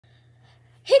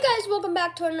Hey guys, welcome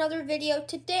back to another video.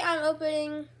 Today I'm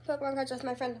opening Pokemon cards with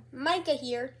my friend Micah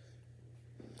here.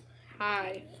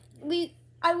 Hi. Here's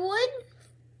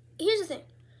the thing.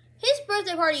 His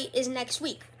birthday party is next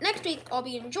week. Next week I'll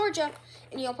be in Georgia,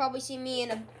 and you'll probably see me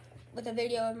with a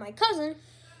video of my cousin,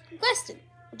 Weston,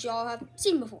 which y'all have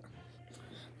seen before.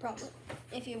 Probably,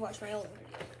 if you watched my older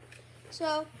video.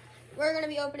 So, we're going to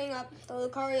be opening up the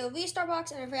Lucario V-Star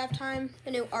box, and if we have time,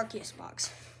 the new Arceus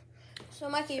box. So,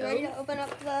 Mikey, you ready to open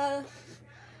up the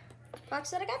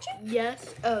box that I got you?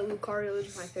 Yes, Lucario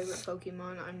is my favorite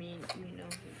Pokemon. I mean,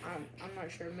 I'm not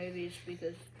sure. Maybe it's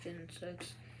because Gen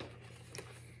 6.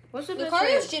 What's the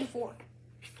Lucario's Gen 4.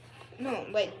 No,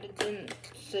 like the Gen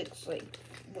 6, like,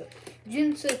 what?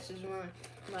 Gen 6 is when,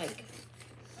 like,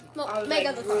 I was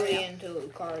Mega like, Lucario. really into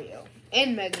Lucario.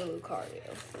 And Mega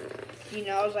Lucario. You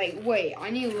know, I was like, wait,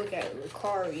 I need to look at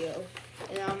Lucario.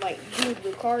 And I'm like, dude,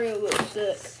 Lucario looks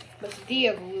sick. But the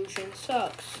de-evolution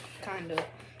sucks, kind of.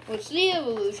 Which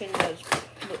de-evolution does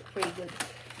look pretty good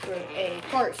for a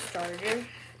part starter.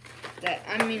 That,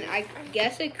 I mean, I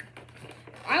guess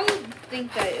I would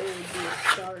think that it would be a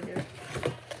starter.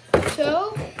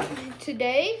 So,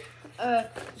 today,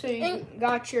 so you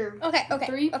got your Okay.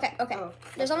 three? Okay. Oh.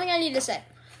 There's something I need to say.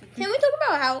 Can we talk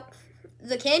about how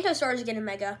the Kanto starters get a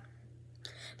Mega,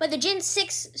 but the Gen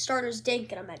 6 starters didn't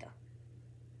get a Mega?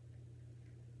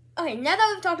 Okay, now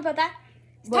that we've talked about that,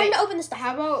 it's time to open the stuff.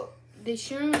 How about they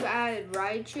shouldn't have added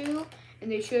Raichu,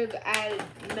 and they should have added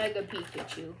Mega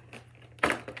Pikachu.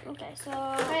 Okay,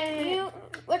 so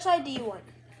which side do you want?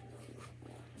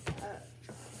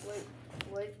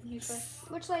 What did you say?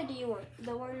 Which side do you want?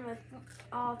 The one with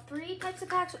all 3 types of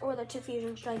packs, or the 2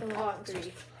 fusion strike and All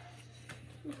 3.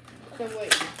 So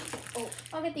wait. Oh,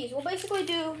 I'll get these. We'll basically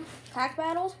do pack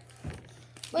battles.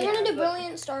 We're Yeah, gonna do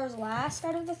Brilliant Stars last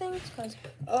out of the things, cause.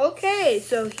 Okay,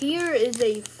 so here is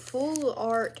a full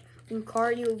art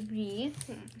Lucario V.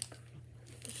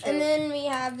 And then we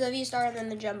have the V-Star and then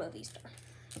the Jumbo V-Star.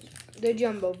 The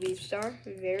Jumbo V-Star.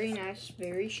 Very nice,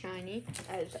 very shiny,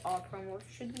 as all promos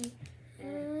should be.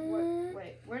 And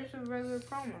wait, where's the regular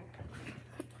promo?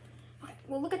 Okay,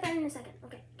 we'll look at that in a second.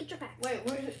 Okay, get your pack. Wait,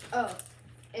 where's it? Oh,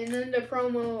 and then the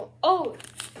promo. Oh!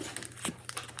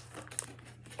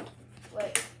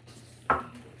 Wait.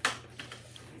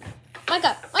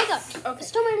 Micah. Okay.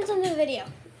 It's 2 minutes into the video.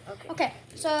 Okay. Okay,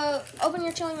 so open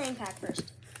your Chilling Reign pack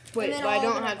first. Wait, then but I I'll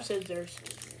don't open have up. scissors.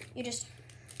 You just.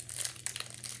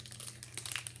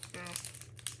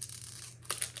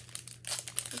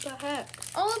 What the heck?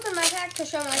 I'll open my pack to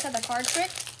show Micah the card trick.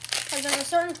 Because there's a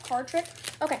certain card trick.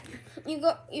 Okay,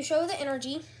 you show the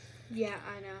energy, Yeah,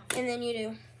 I know. and then you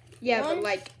do. Yeah, 1, but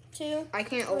like 2, I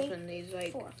can't 3, open these.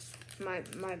 Like 4. my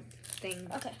thing.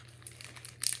 Okay.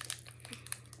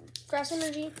 Grass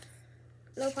Energy,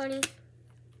 Lopunny,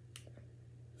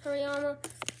 Hariyama,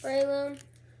 Breloom,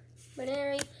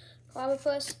 Baneri,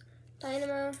 Clobbopus,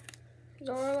 Dynamo,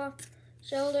 Zorua,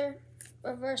 Shoulder,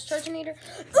 Reverse Turtonator.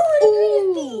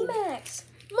 Oh, and a VMAX!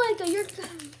 Micah, you're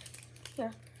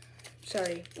here.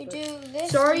 Sorry. You do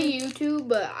this. Sorry, YouTube,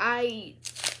 but I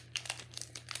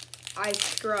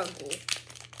struggle.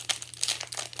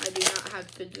 I do not have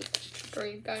physical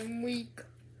strength. I'm weak.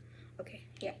 Okay.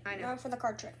 Yeah, I know. Now for the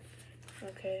card trick.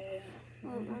 Okay.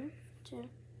 1, 2.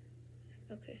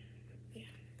 Okay. Yeah.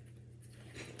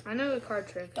 I know the card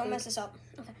trick. Don't mess this up.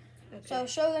 Okay. Okay. So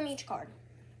show them each card.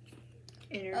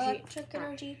 Energy. Electric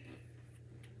Energy.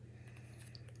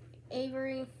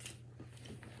 Avery.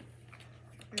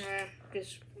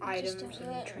 Just items do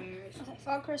and it. trainers. Okay,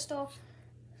 Fog Crystal,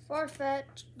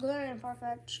 Farfetch, Galarian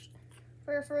Farfetch,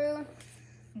 Furfrou,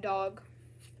 Dog.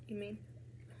 You mean?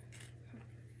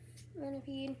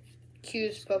 Manapede,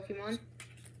 Q's Pokemon.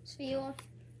 Spheal,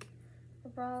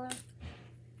 Brawler,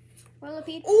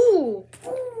 Whirlipede. Ooh!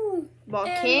 Ooh!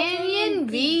 Volcanion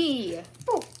V.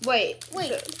 Oh, Wait. wait.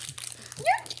 So,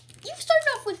 You started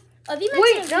off with a VMAX.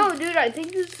 wait, no, dude. I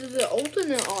think this is the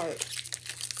alternate art.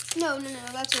 No,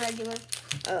 that's a regular.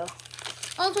 Oh.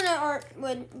 Alternate art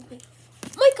would be.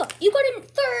 Micah, you got a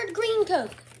 3rd green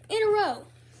Coke in a row.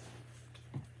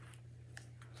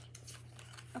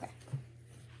 Okay.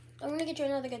 I'm gonna get you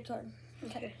another good card.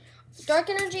 Okay. Dark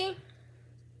Energy,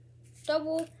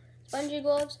 Double, Spongy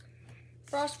Gloves,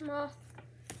 Frostmoth,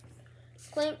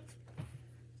 Clink,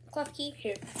 Klefki,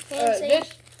 Here. Pansage,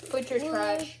 Just put your Blue,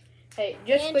 trash. Hey,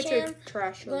 just put your Pancham,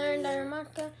 trash over Galarian there.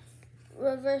 Diamondka,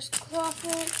 Reverse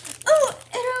Clawful. Oh,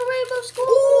 and a Rainbow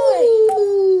Schoolboy!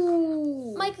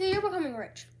 Ooh. Micah, you're becoming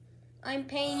rich. I'm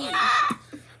paying you.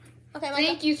 Okay, Micah.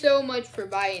 Thank you so much for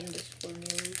buying this for me,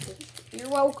 Lucas. You're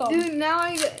welcome.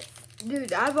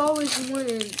 Dude, I've always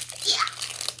wanted. Yeah.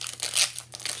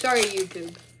 Sorry,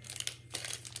 YouTube.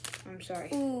 I'm sorry.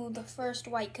 Ooh, the first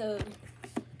white code.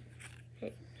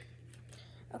 Hey.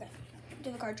 Okay,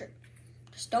 do the card trick.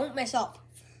 Just don't mess up.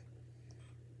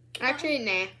 Actually,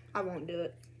 nah, I won't do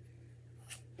it.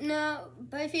 No,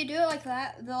 but if you do it like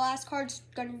that, the last card's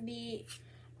gonna be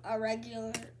a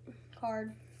regular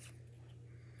card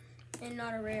and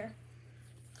not a rare.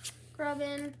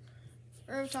 Grubbin,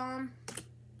 Rotom,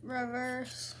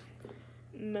 reverse.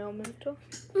 Memento.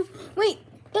 Wait,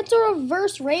 that's a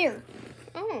reverse rare.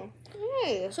 Oh,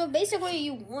 hey. So basically,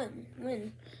 you win,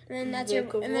 and then that's your,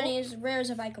 and then his rare is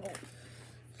a Vikavolt.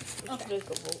 Okay.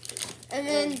 Vikavolt. And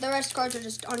then the rest cards are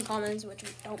just uncommons, which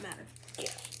don't matter.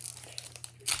 Yeah.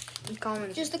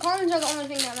 Commons. Just the commons are the only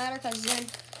thing that matter, because then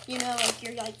you know, like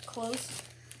you're like close.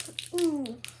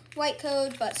 Ooh, white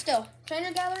code, but still,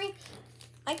 trainer gallery.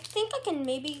 I think I can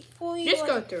maybe pull you. Just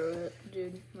go through it,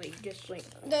 dude. Like just like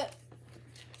the.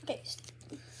 Okay,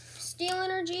 Steel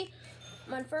Energy,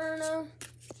 Monferno,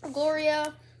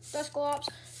 Gloria, Dusclops,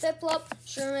 Piplup,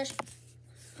 Shermish,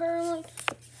 Purloin,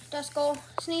 Duskull,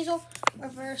 Sneasel,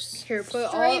 Reverse, here. Put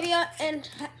Staravia, and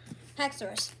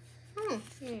Haxorus. Oh,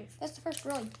 yeah. That's the first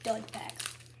really dud pack.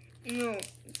 No.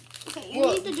 Okay, you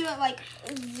need to do it like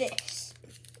this.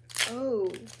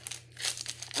 Oh.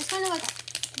 It's kind of like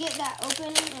get that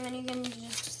open, and then you can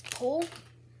just pull.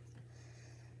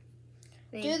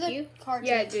 Thank Do the you. card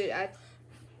Yeah, trick. dude.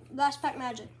 Last pack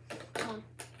magic. Come on.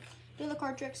 Do the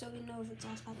card trick so we know if it's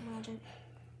last pack magic.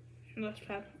 Last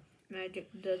pack magic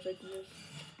does like this.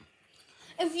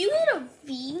 If you hit a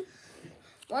V,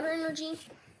 Water Energy,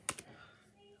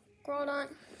 Groudon,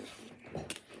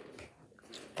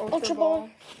 Ultra Ball,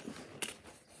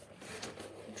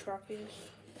 Tropius.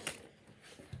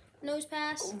 Nose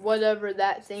Pass, Whatever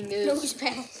that thing is. Nose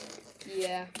Pass.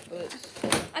 Yeah, but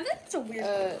I think it's a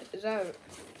weird. is that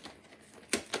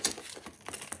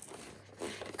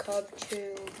Cub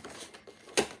Chew?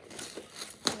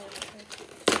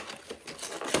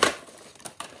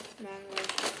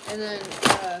 Magmar. And then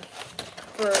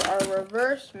for our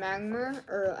reverse Magmar,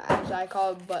 or as I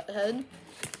call it, Butthead.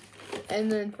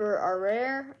 And then for our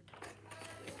rare,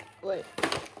 wait,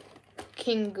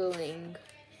 Kingling.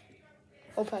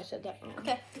 Hope I said that wrong.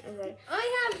 Okay. Alright.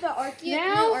 I have the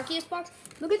Now- Arceus box.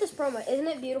 Look at this promo. Isn't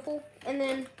it beautiful? And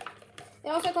then it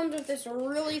also comes with this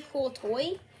really cool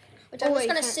toy, which I'm just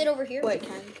going to sit over here. Wait,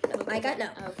 can I got no.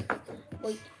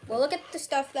 Okay. We'll look at the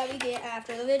stuff that we get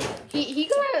after the video. He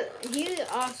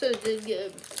also did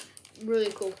get a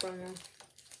really cool promo.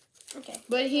 Okay.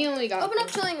 But he only got Open up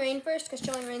three. Chilling Rain first, because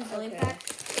Chilling Rain's the lane Okay. pack.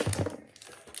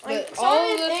 But Sorry all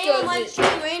if of this anyone goes likes to,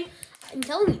 Chilling Rain. I'm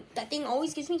telling you, that thing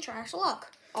always gives me trash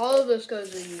luck. all of this goes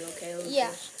to you, okay? Lucas?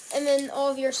 Yeah, and then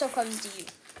all of your stuff comes to you.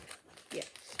 Yeah.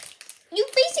 You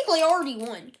basically already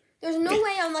won. There's no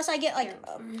way unless I get like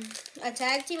a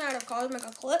tag team out of Cosmic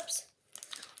Eclipse.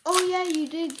 Oh yeah, you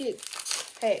did get.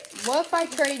 Hey, what if I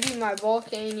trade you my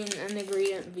Volcanion and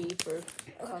Ingredient V for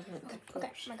Cosmic Okay,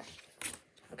 Eclipse? my God.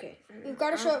 Okay. You've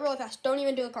got to show it really fast. Don't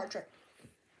even do a card trick.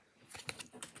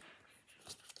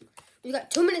 You got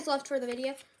 2 minutes left for the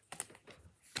video.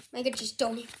 Make it just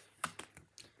don't even.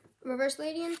 Reverse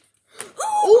Ladian.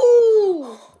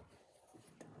 Ooh!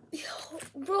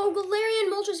 Bro,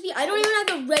 Galarian Moltres V. I don't even have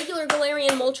the regular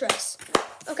Galarian Moltres.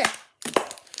 Okay.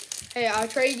 Hey, I'll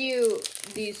trade you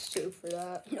these two for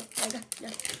that. No, I got no.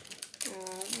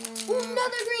 Aw.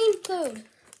 Another green code.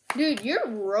 Dude, you're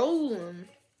rolling.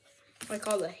 Like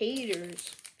all the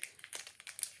haters.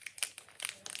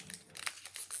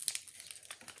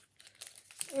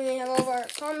 And we have all of our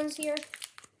commons here.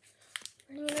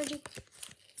 Running energy.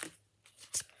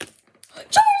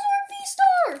 Charizard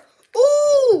V-Star!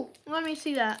 Ooh! Let me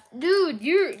see that. Dude,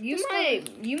 you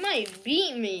might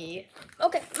beat me.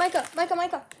 Okay, Micah.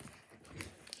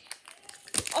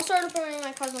 I'll start opening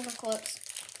my Cosmic Eclipse.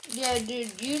 Yeah,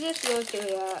 dude, you just go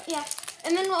through that. Yeah,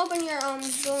 and then we'll open your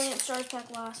Brilliant Stars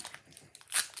pack last.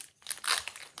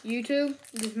 YouTube,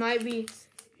 this might be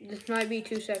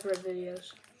 2 separate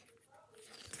videos.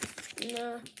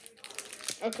 No.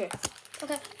 Okay.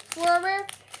 Okay, for a rare.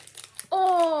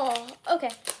 Oh,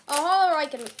 okay. A hollow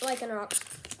Lycanroc.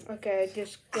 Okay,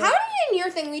 just go. How did in your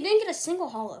thing we didn't get a single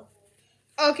hollow?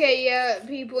 Okay, yeah,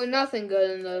 people, nothing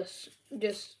good in this.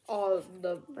 Just all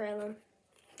the. Braylon.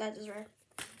 That is rare.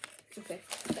 Okay.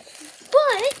 But,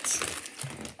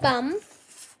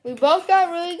 We both got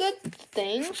really good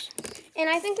things. and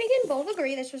I think we can both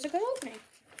agree this was a good opening.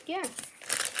 Yeah.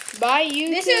 Bye,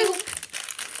 YouTube.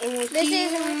 This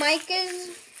is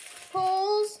Micah's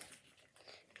pulls,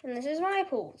 and this is my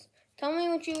pulls. Tell me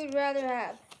what you would rather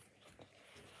have.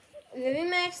 The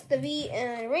VMAX, the V,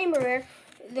 and Rainbow Rare,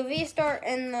 the V-Star,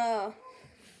 and the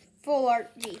Full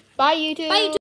Art V. Bye, YouTube. Bye, YouTube.